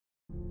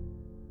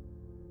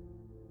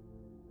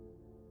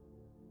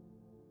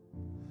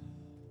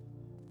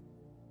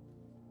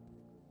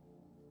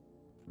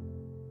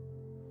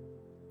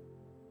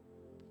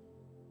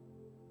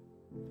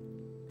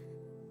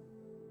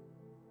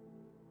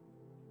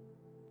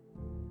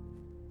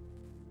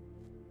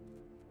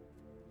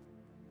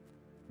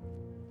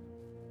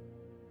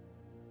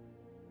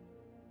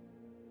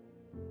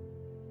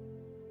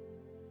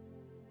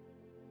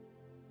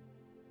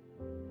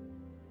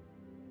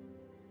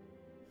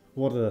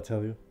What did I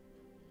tell you?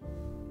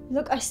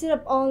 Look, I stayed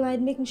up all night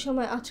making sure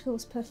my article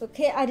was perfect,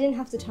 okay? I didn't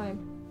have the time.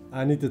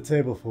 I need the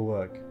table for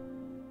work.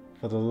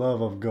 For the love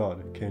of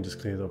God, can you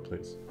just clear it up,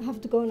 please? I have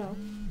to go now.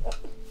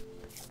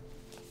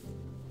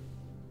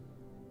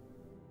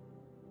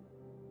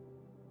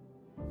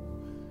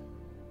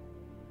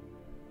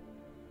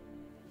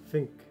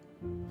 Think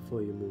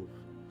before you move.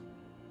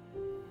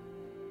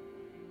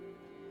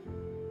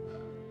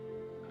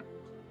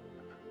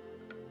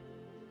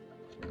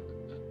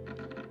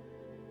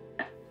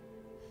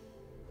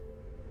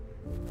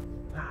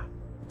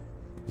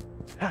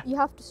 You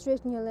have to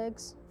straighten your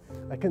legs.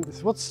 I can.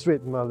 What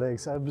straighten my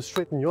legs? I will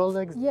straighten your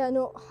legs. Yeah,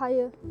 no,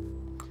 higher.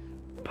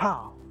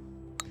 Pow!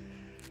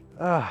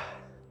 Ah.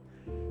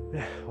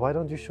 Yeah, why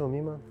don't you show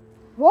me, man?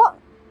 What?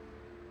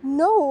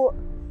 No!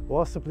 What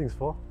are siblings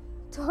for?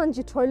 To hand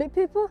you toilet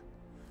paper?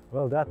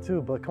 Well, that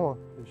too, but come on.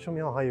 Show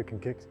me how high you can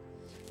kick.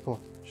 Come on,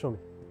 show me.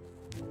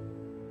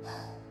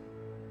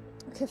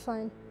 Okay,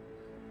 fine.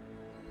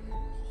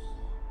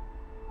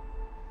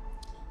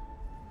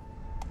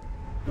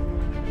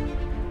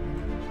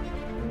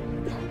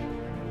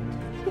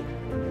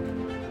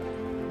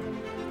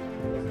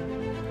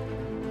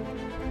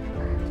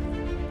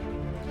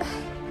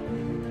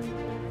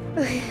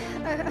 Okay,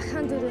 I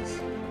can't do this.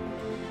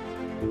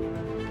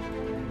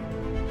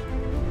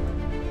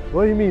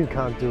 What do you mean you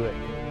can't do it?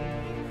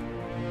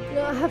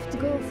 No, I have to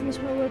go finish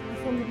my work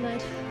before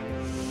midnight.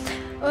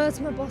 Oh, that's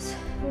my boss.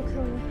 He'll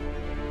kill me.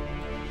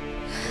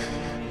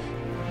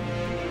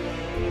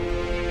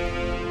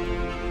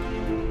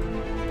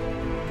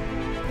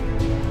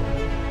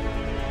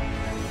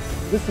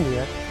 Listen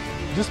here,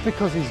 just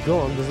because he's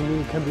gone doesn't mean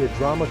you can be a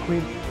drama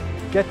queen.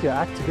 Get your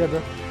act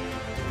together.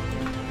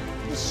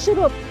 Just shut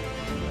up.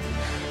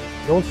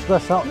 Don't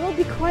stress out. No,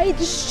 be quiet.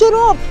 Just shut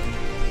up.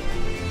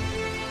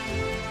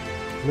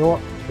 You know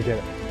what? Forget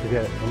it.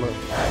 Forget it.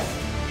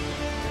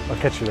 I'll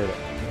catch you later.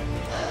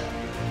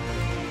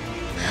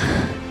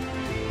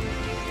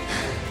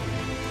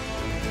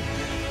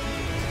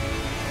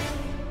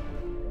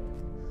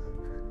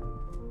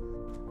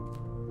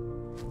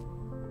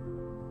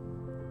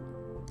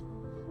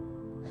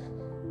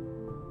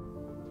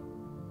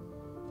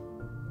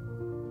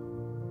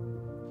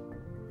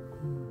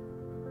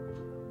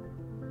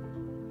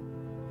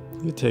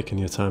 You're taking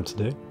your time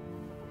today.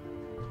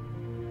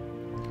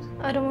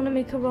 I don't want to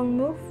make a wrong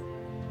move.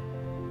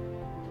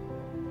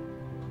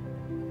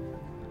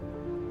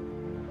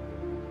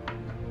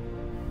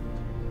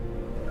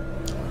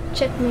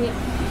 Checkmate.